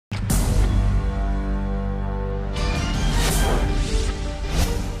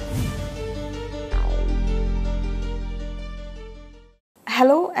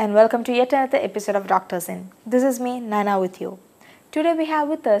and welcome to yet another episode of Doctors In. This is me, Nana, with you. Today we have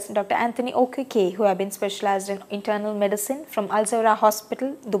with us Dr. Anthony Okeke, who have been specialized in internal medicine from AZHD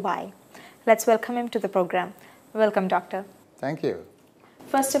Hospital, Dubai. Let's welcome him to the program. Welcome, doctor. Thank you.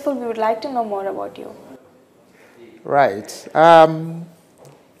 First of all, we would like to know more about you. Right.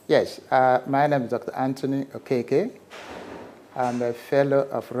 Yes, my name is Dr. Anthony Okeke. I'm a fellow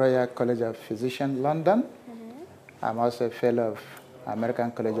of Royal College of Physicians, London. I'm also a fellow of American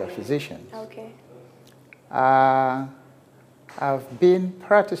College of Physicians. Okay. I've been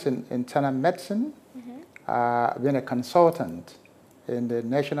practicing internal medicine. I've been a consultant in the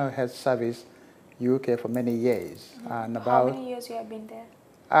National Health Service, UK, for many years. And How many years you have been there?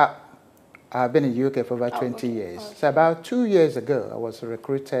 I've been in UK for over 20 years. Okay. So about 2 years ago, I was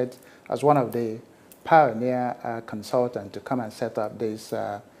recruited as one of the pioneer consultants to come and set up this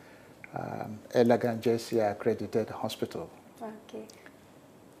elegant JCI accredited hospital. Okay.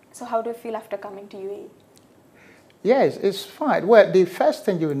 So how do you feel after coming to UAE? Yes, it's fine. Well, the first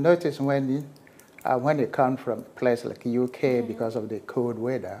thing you notice when you come from a place like UK because of the cold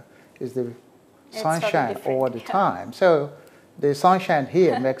weather is the sunshine all the time. So the sunshine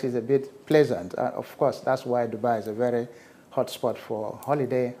here makes it a bit pleasant. Of course, that's why Dubai is a very hot spot for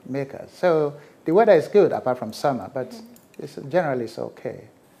holiday makers. So the weather is good apart from summer, but generally it's okay.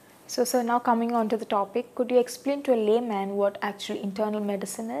 So now coming on to the topic, could you explain to a layman what actually internal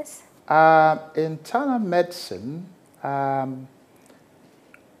medicine is? Internal medicine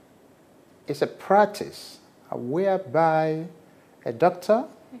is a practice whereby a doctor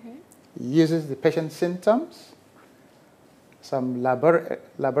uses the patient's symptoms, some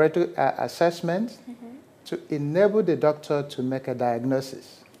laboratory assessments to enable the doctor to make a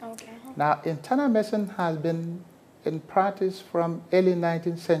diagnosis. Okay. Now, internal medicine has been in practice from early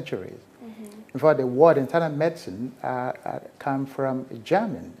 19th century. In fact, the word internal medicine came from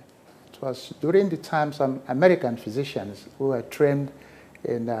German. It was during the time some American physicians who were trained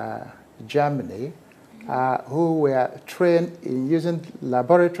in Germany, who were trained in using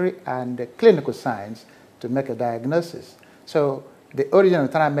laboratory and clinical science to make a diagnosis. So the origin of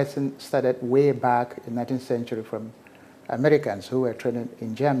internal medicine started way back in 19th century from Americans who were trained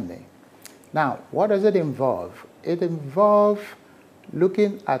in Germany. Now, what does it involve? It involves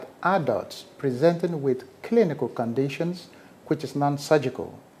looking at adults presenting with clinical conditions which is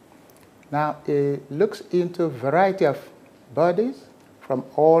non-surgical. Now, it looks into a variety of bodies from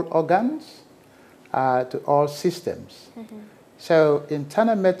all organs to all systems. So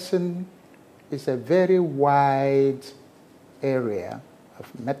internal medicine is a very wide area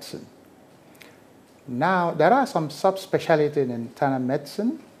of medicine. Now, there are some subspecialties in internal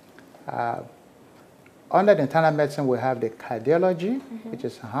medicine. Under the internal medicine, we have the cardiology, which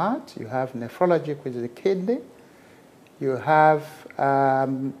is heart. You have nephrology, which is the kidney. You have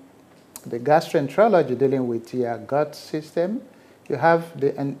the gastroenterology, dealing with your gut system. You have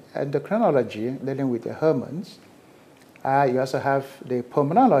the endocrinology, dealing with your hormones. You also have the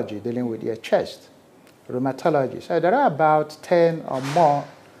pulmonology, dealing with your chest. Rheumatology. So there are about 10 or more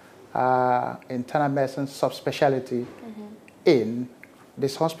internal medicine subspecialty in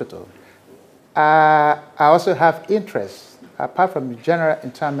this hospital. I also have interest, apart from general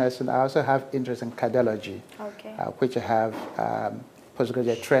internal medicine, I also have interest in cardiology, which I have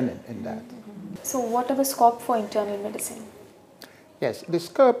postgraduate training in that. So what are the scope for internal medicine? Yes, the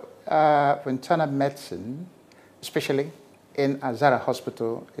scope for internal medicine, especially in AZHD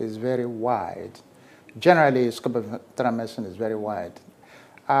Hospital, is very wide. Generally, the scope of internal medicine is very wide.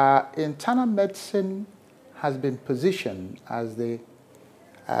 Internal medicine has been positioned as the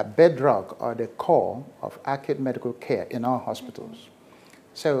bedrock or the core of acute medical care in our hospitals.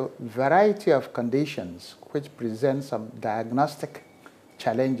 So, variety of conditions which present some diagnostic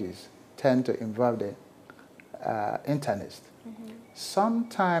challenges tend to involve the internist.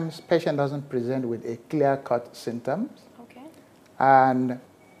 Sometimes patient doesn't present with a clear-cut symptoms, and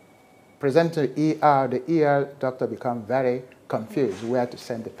present to ER, the ER doctor becomes very confused where to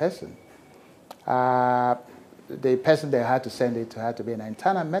send the person. The person they had to send it to had to be an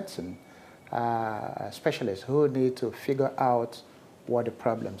internal medicine specialist who need to figure out what the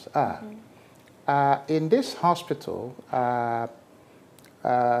problems are. In this hospital, I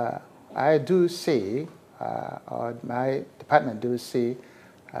do see, or my department do see,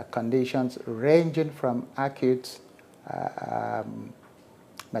 conditions ranging from acute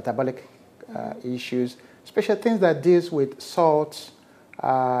metabolic issues, especially things that deals with salts,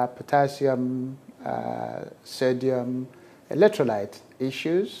 potassium, sodium, electrolyte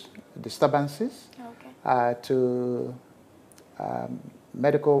issues, disturbances, to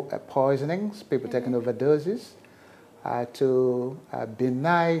medical poisonings, people taking overdoses, to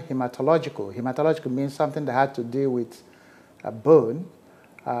benign hematological. Hematological means something that had to do with bone,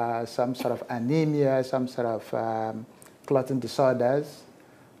 some sort of anemia, some sort of clotting disorders.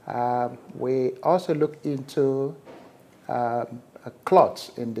 We also look into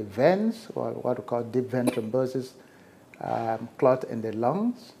clots in the veins, or what we call deep vein thrombosis, clot in the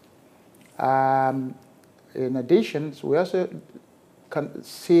lungs. In addition, we also can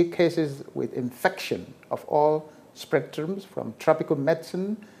see cases with infection of all spectrums, from tropical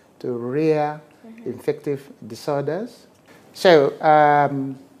medicine to rare infective disorders. So,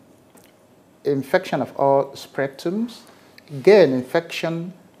 infection of all spectrums, again,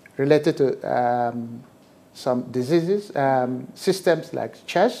 infection related to some diseases, systems like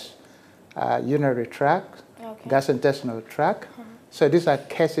chest, urinary tract, gastrointestinal tract. So these are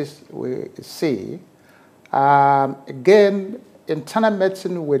cases we see. Again, internal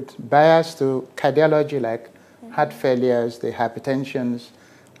medicine with bias to cardiology, like heart failures, the hypertensions,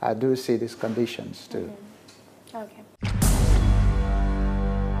 I do see these conditions too. Okay.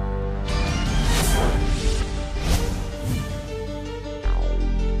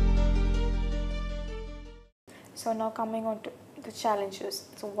 So now coming on to the challenges.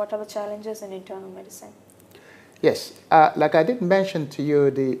 So what are the challenges in internal medicine? Yes, like I did mention to you,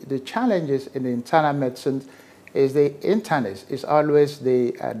 the challenges in the internal medicine is the internist is always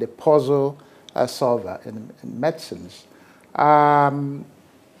the puzzle solver in medicines.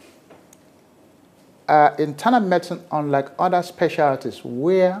 Internal medicine, unlike other specialties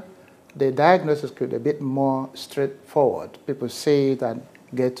where the diagnosis could be a bit more straightforward, people see it and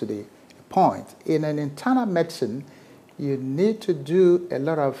get to the point. In an internal medicine, you need to do a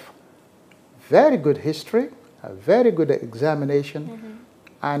lot of very good history, a very good examination,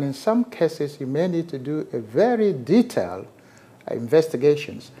 and in some cases you may need to do a very detailed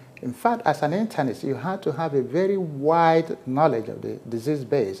investigations. In fact, as an internist, you have to have a very wide knowledge of the disease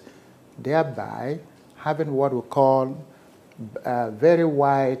base, thereby having what we call very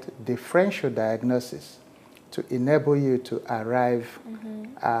wide differential diagnosis to enable you to arrive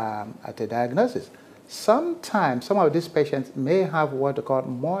at a diagnosis. Sometimes some of these patients may have what we call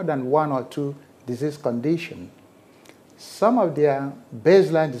more than one or two disease conditions. Some of their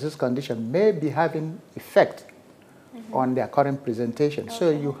baseline disease condition may be having effect on their current presentation. So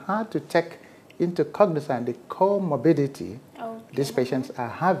you have to take into cognizance the comorbidity these patients are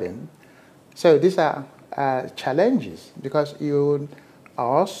having. So these are challenges, because you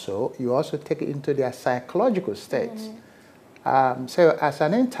also take into their psychological states. So as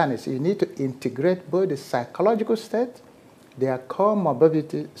an internist, you need to integrate both the psychological state, their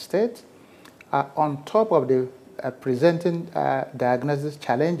comorbidity state, on top of the presenting diagnosis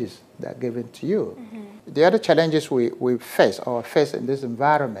challenges that are given to you. The other challenges we face in this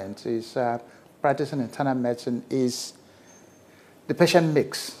environment is practicing internal medicine is the patient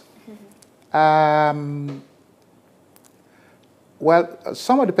mix. Well,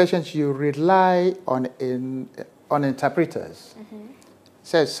 some of the patients you rely on interpreters.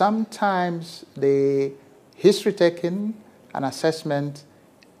 So sometimes the history taking and assessment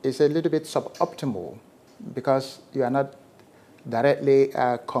is a little bit suboptimal because you are not directly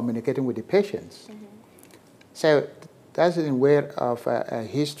communicating with the patients. So that's in way of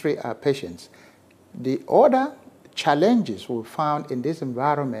history of patients. The other challenges we found in this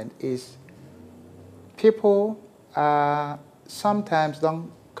environment is people sometimes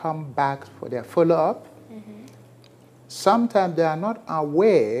don't come back for their follow-up. Sometimes they are not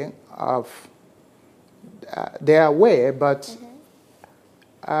aware of, they are aware, but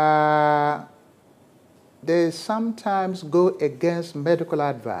they sometimes go against medical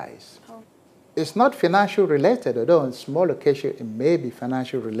advice. It's not financial related, although in small occasion it may be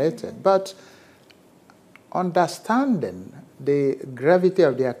financial related, but understanding the gravity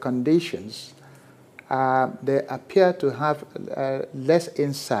of their conditions, they appear to have less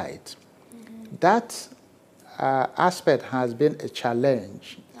insight. That aspect has been a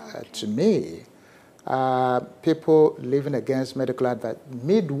challenge to me. People living against medical advice,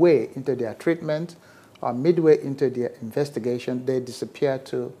 midway into their treatment or midway into their investigation, they disappear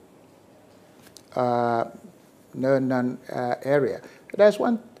to no area. There's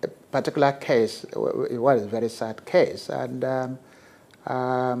one particular case, it was a very sad case, and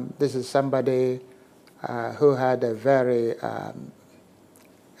this is somebody who had a very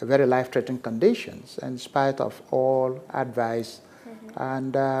life-threatening conditions, in spite of all advice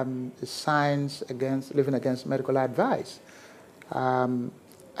and signs against living against medical advice.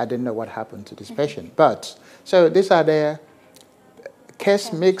 I didn't know what happened to this patient, but so these are the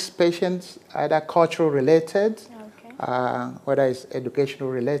case mixed patients, either cultural related, whether it's educational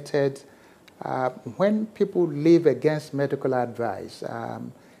related, when people live against medical advice,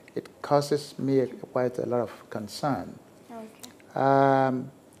 it causes me quite a lot of concern. Okay.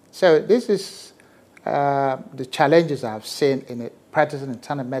 So this is the challenges I've seen in practicing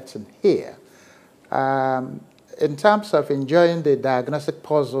internal medicine here. In terms of enjoying the diagnostic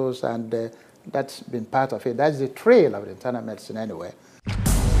puzzles, and that's been part of it. That's the trail of the internal medicine anyway.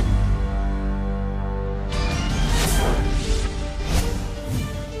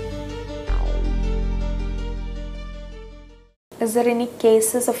 Is there any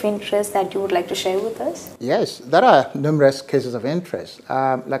cases of interest that you would like to share with us? Yes, there are numerous cases of interest.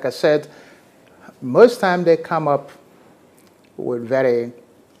 Like I said, most time they come up with very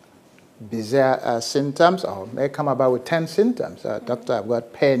bizarre symptoms, or may come about with 10 symptoms. Doctor, I've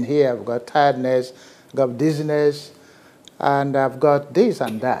got pain here, I've got tiredness, I've got dizziness, and I've got this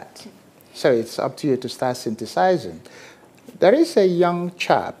and that. So it's up to you to start synthesizing. There is a young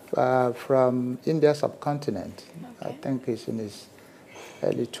chap from India subcontinent. Okay. I think he's in his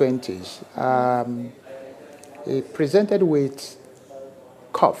early 20s. He presented with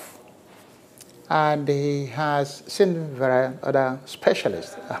cough, and he has seen various other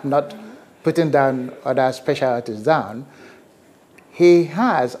specialists. I'm not putting down other specialties down. He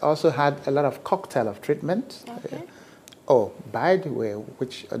has also had a lot of cocktail of treatment. Okay. Oh, by the way,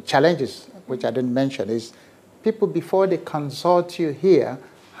 which challenges which I didn't mention is people before they consult you here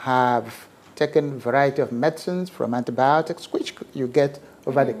have taken a variety of medicines from antibiotics, which you get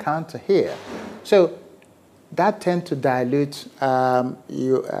over the counter here. So that tends to dilute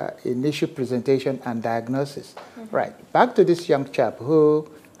your initial presentation and diagnosis. Right, back to this young chap who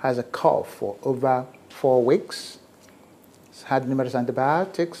has a cough for over 4 weeks, has had numerous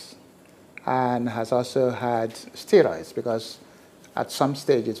antibiotics, and has also had steroids because at some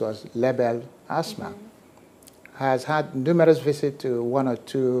stage it was labeled asthma. Has had numerous visits to 1 or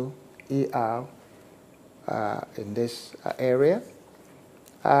 2 ER in this area,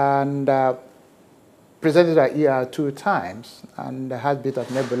 and presented at ER 2 times, and had a bit of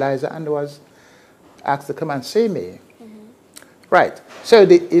nebulizer, and was asked to come and see me. Right, so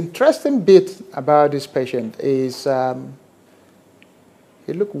the interesting bit about this patient is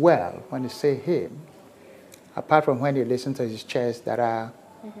he looked well when you see him. Apart from when you listen to his chest, there are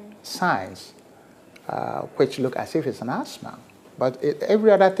signs which look as if it's an asthma. But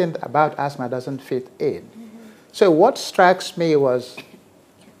every other thing about asthma doesn't fit in. So what strikes me was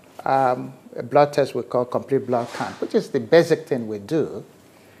a blood test we call complete blood count, which is the basic thing we do.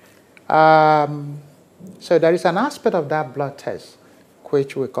 So there is an aspect of that blood test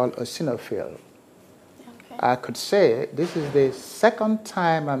which we call eosinophil. Okay. I could say this is the second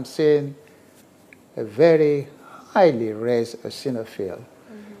time I'm seeing a very highly raised eosinophil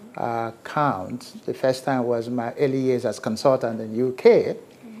count. The first time was my early years as consultant in the UK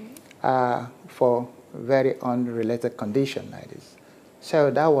for very unrelated condition like this. So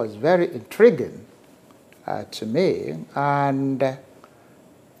that was very intriguing to me. And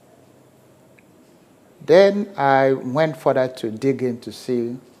then I went further to dig in to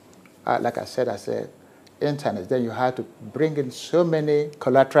see, like I said, as an internist, then you had to bring in so many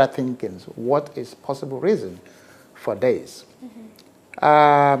collateral thinkings. What is possible reason for this?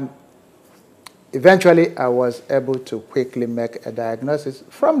 Eventually, I was able to quickly make a diagnosis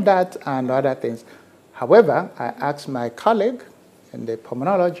from that and other things. However, I asked my colleague in the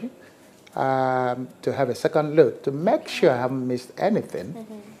pulmonology to have a second look to make sure I haven't missed anything.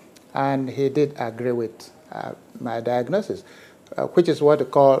 And he did agree with my diagnosis, which is what we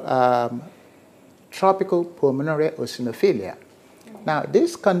call tropical pulmonary eosinophilia. Now,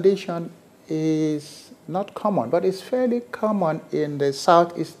 this condition is not common, but it's fairly common in the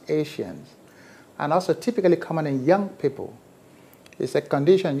Southeast Asians, and also typically common in young people. It's a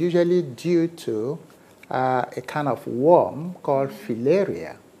condition usually due to a kind of worm called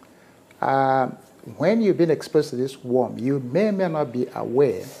filaria. When you've been exposed to this worm, you may or may not be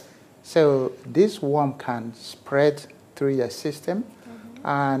aware. So this worm can spread through your system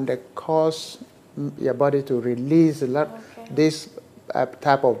and cause your body to release a lot this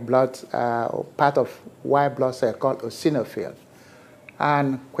type of blood, part of white blood cell called eosinophil,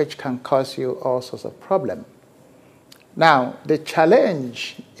 and which can cause you all sorts of problems. Now, the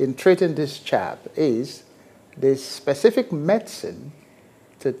challenge in treating this chap is the specific medicine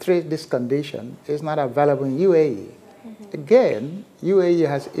to treat this condition is not available in UAE. Again, UAE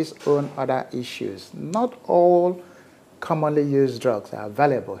has its own other issues. Not all commonly used drugs are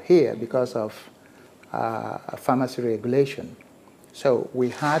available here because of pharmacy regulation. So we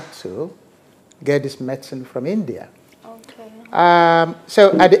had to get this medicine from India. Okay.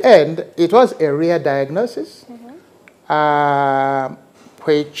 So at the end, it was a rare diagnosis,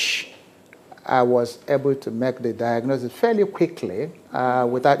 which I was able to make the diagnosis fairly quickly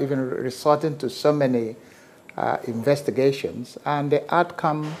without even resorting to so many investigations, and the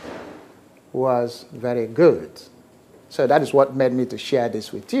outcome was very good. So that is what made me to share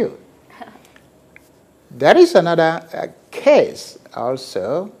this with you. There is another case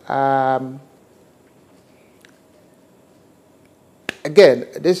also. Again,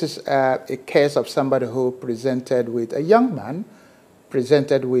 this is a case of somebody who presented with, a young man,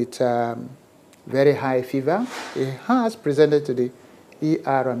 presented with very high fever. He has presented to the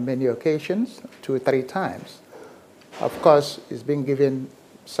ER on many occasions, 2 or 3 times. Of course, he's been given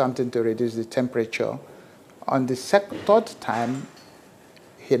something to reduce the temperature. On the 3rd time,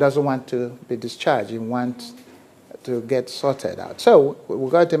 he doesn't want to be discharged. He wants to get sorted out. So we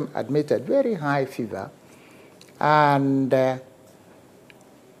got him admitted, very high fever, and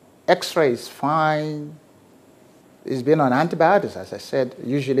X-ray is fine. He's been on antibiotics, as I said,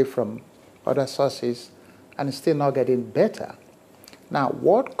 usually from other sources, and still not getting better. Now,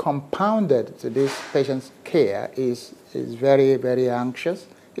 what compounded to this patient's care is very, very anxious.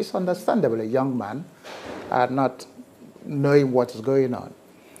 It's understandable, a young man, not knowing what is going on.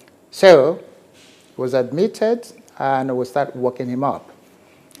 So, he was admitted, and we started working him up.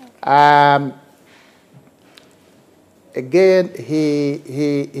 Okay. Again, he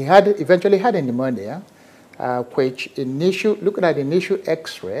eventually had a pneumonia, which looking at the initial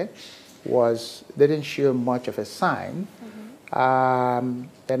X-ray, didn't show much of a sign.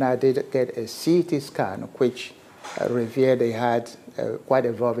 Then I did get a CT scan, which revealed they had quite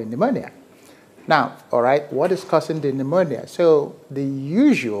evolving pneumonia. Now, all right, what is causing the pneumonia? So the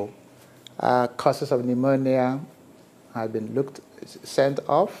usual causes of pneumonia have been sent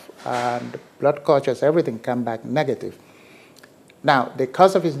off, and blood cultures, everything come back negative. Now, the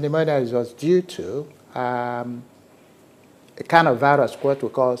cause of his pneumonia was due to a kind of virus, what we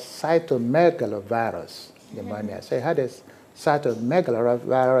call cytomegalovirus pneumonia. So he had a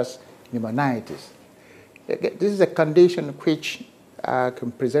cytomegalovirus pneumonitis. This is a condition which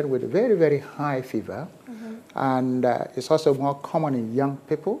can present with a very, very high fever, and it's also more common in young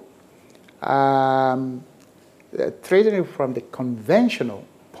people. Treating it from the conventional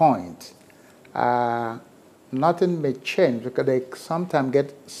point, nothing may change because they sometimes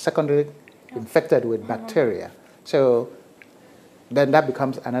get secondary infected with bacteria. So then that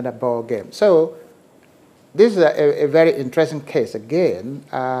becomes another ball game. So this is a very interesting case again,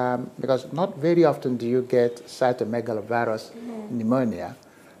 because not very often do you get cytomegalovirus pneumonia.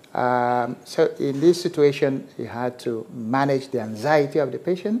 So in this situation, you had to manage the anxiety of the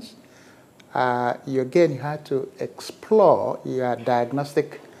patients. You had to explore your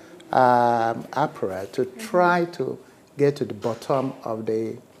diagnostic apparatus to try to get to the bottom of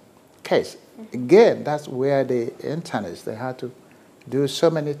the case. Again, that's where the internists, they had to do so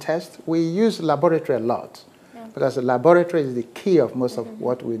many tests. We use laboratory a lot because the laboratory is the key of most of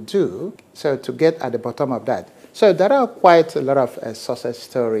what we do, so to get at the bottom of that. So there are quite a lot of success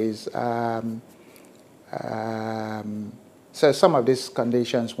stories. So some of these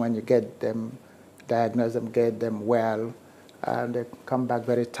conditions, when you get them, diagnose them, get them well, they come back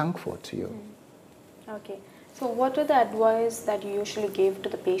very thankful to you. Okay. So what are the advice that you usually give to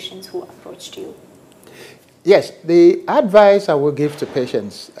the patients who approached you? Yes, the advice I will give to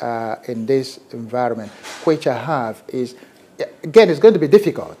patients in this environment, which I have, is, again, it's going to be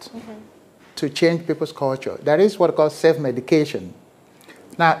difficult to change people's culture. There is what I call self-medication.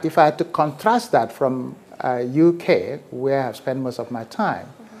 Now, if I had to contrast that from UK, where I've spent most of my time,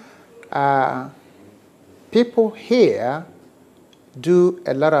 people here do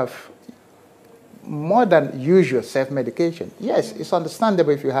a lot of more than usual self-medication. Yes, it's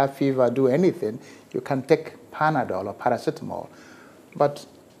understandable if you have fever, do anything, you can take Panadol or paracetamol. But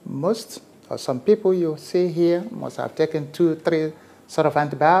most, or some people you see here must have taken 2, 3 sort of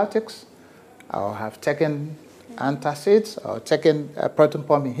antibiotics, or have taken antacids, or taken a proton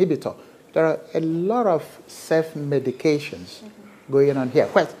pump inhibitor. There are a lot of self-medications going on here.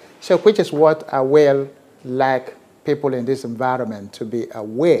 So which is what I will like people in this environment to be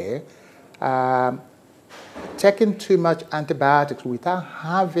aware. Taking too much antibiotics without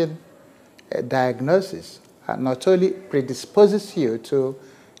having a diagnosis not only predisposes you to,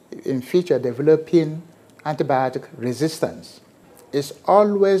 in future, developing antibiotic resistance. It's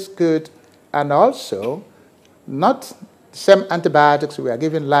always good, and also not the same antibiotics we were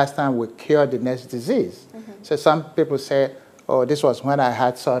given last time will cure the next disease. So some people say, oh, this was when I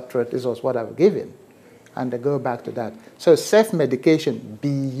had sore throat, this was what I was given. And they go back to that. So self-medication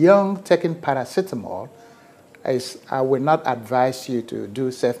beyond taking paracetamol, I will not advise you to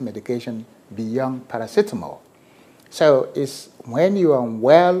do self-medication beyond paracetamol. So it's when you are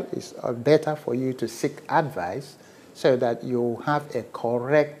unwell, it's better for you to seek advice so that you have a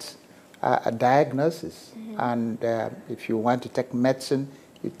correct diagnosis. And if you want to take medicine,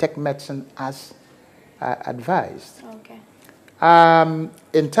 you take medicine as advised. Okay.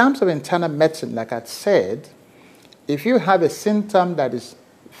 In terms of internal medicine, like I said, if you have a symptom that is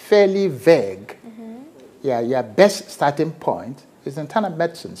fairly vague, yeah, your best starting point is internal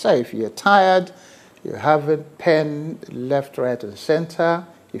medicine. So if you're tired, you're having pain left, right, or center,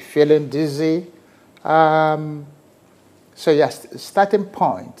 you're feeling dizzy, so your starting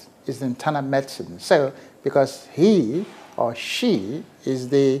point is internal medicine. So because he or she is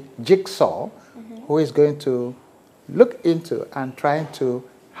the jigsaw who is going to look into and trying to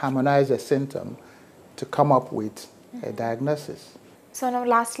harmonize a symptom to come up with a diagnosis. So now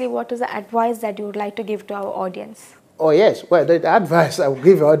lastly, what is the advice that you would like to give to our audience? Oh yes, well the advice I will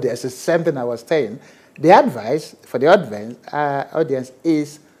give audience is the same thing I was saying. The advice for the audience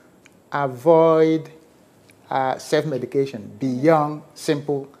is avoid self-medication beyond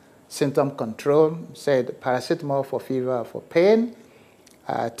simple symptom control. Said paracetamol for fever or for pain,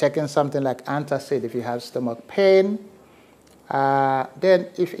 taking something like antacid if you have stomach pain. Then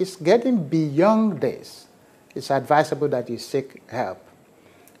if it's getting beyond this, it's advisable that you seek help.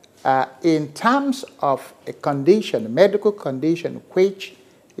 In terms of a condition, a medical condition, which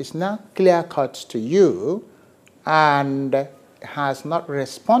is not clear-cut to you and has not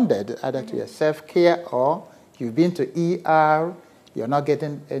responded either to your self-care or you've been to ER, you're not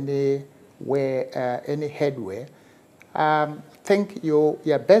getting any headway, I think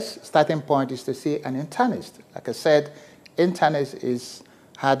your best starting point is to see an internist. Like I said, internist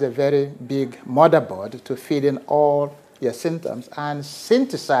had a very big motherboard to feed in all your symptoms and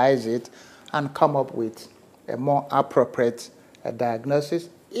synthesize it and come up with a more appropriate diagnosis.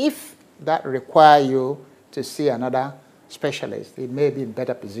 If that requires you to see another specialist, it may be in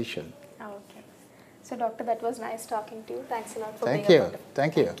better position. Okay. So doctor, that was nice talking to you. Thanks a lot for being you. a part of it.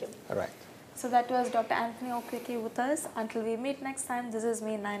 Thank you. All right. So that was Dr. Anthony Okeke with us. Until we meet next time, this is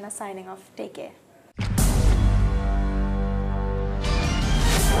me, Naina, signing off. Take care.